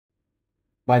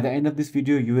By the end of this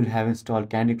video, you will have installed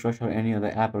Candy Crush or any other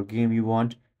app or game you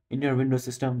want in your Windows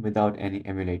system without any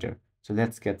emulator. So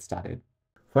let's get started.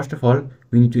 First of all,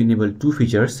 we need to enable two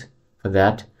features. For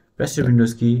that, press your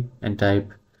Windows key and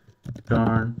type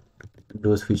turn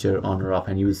Windows feature on or off,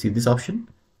 and you will see this option.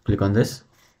 Click on this.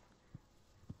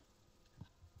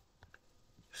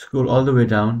 Scroll all the way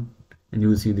down and you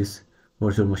will see this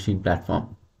virtual machine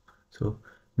platform. So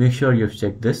make sure you've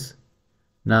checked this.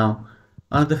 Now,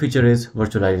 another feature is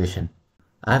virtualization.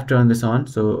 I have turned this on,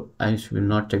 so I will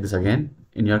not check this again.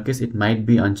 In your case, it might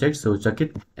be unchecked, so check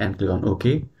it and click on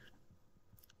OK.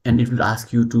 And it will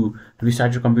ask you to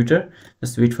restart your computer.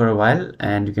 Just wait for a while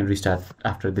and you can restart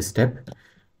after this step.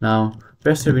 Now,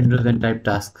 press your Windows and type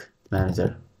Task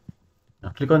Manager.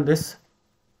 Now click on this,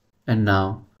 and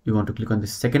now you want to click on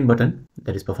this second button,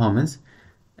 that is Performance.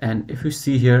 And if you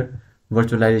see here,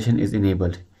 virtualization is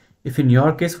enabled. If in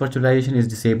your case virtualization is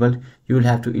disabled, you will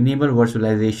have to enable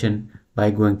virtualization by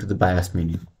going to the BIOS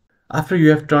menu. After you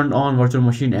have turned on virtual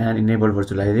machine and enabled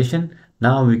virtualization,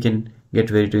 now we can get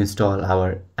ready to install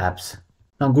our apps.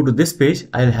 Now go to this page.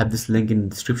 I'll have this link in the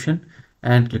description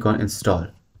and click on Install.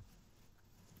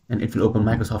 And it will open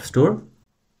Microsoft Store.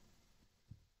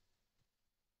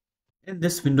 In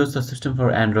this Windows Subsystem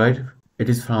for Android, it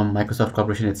is from Microsoft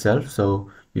Corporation itself, so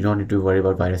you don't need to worry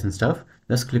about virus and stuff.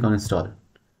 Just click on Install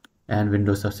and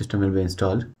Windows Subsystem will be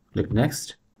installed. Click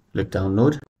Next, click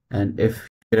Download, and if you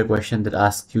get a question that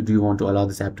asks you, do you want to allow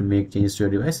this app to make changes to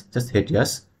your device, just hit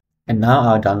yes. And now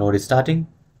our download is starting.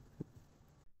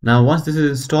 Now once this is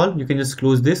installed, you can just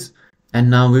close this, and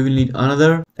now we will need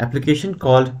another application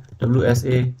called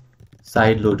WSA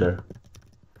Sideloader.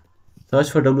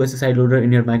 Search for WSA Sideloader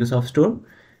in your Microsoft Store,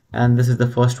 and this is the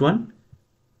first one.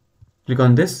 Click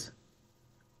on this.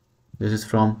 This is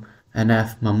from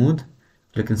NF Mahmood.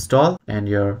 Click Install and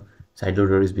your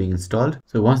Sideloader is being installed.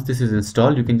 So once this is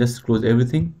installed, you can just close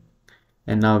everything,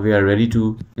 and now we are ready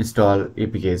to install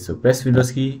APKs. So press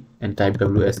Windows key and type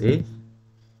WSA.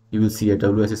 You will see a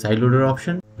WSA Sideloader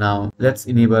option. Now let's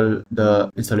enable the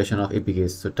installation of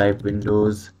APKs. So type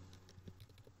Windows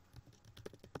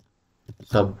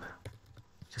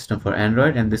Subsystem for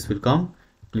Android and this will come.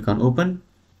 Click on Open.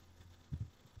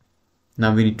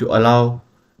 Now we need to allow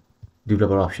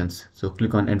developer options. So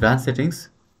click on Advanced Settings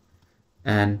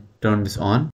and turn this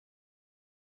on.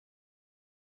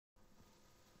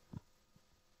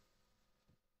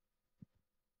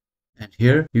 And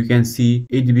here you can see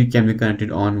ADB can be connected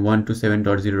on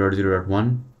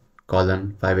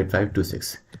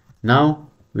 127.0.0.1:58526. Now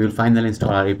we will finally install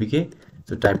our APK.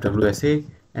 So type WSA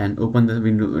and open the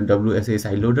window WSA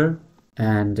Sideloader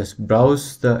and just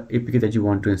browse the APK that you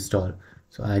want to install.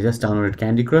 So I just downloaded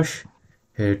Candy Crush.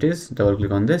 Here it is. Double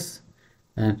click on this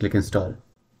and click Install.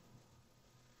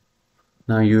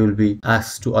 Now you will be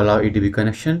asked to allow ADB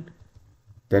connection.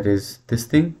 That is this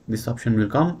thing. This option will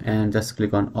come, and just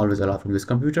click on Always Allow from this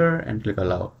computer and click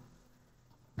Allow.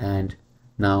 And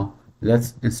now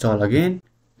let's install again,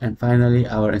 and finally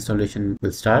our installation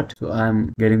will start. So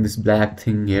I'm getting this black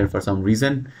thing here for some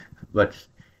reason, but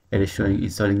it is showing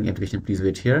installing application. Please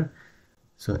wait here.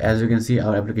 So as you can see,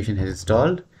 our application has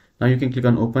installed. Now you can click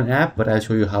on Open App, but I'll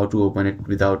show you how to open it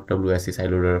without WSA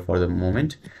Sideloader for the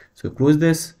moment. So close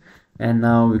this, and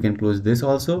now we can close this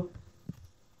also.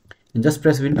 And just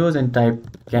press Windows and type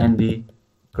Candy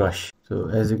Crush. So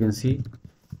as you can see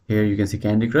here, you can see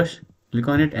Candy Crush. Click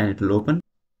on it and it will open.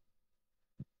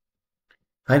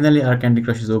 Finally, our Candy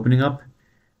Crush is opening up,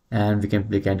 and we can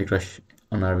play Candy Crush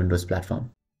on our Windows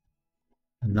platform.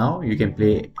 And now you can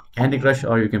play Candy Crush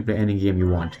or you can play any game you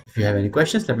want. If you have any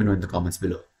questions, let me know in the comments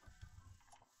below.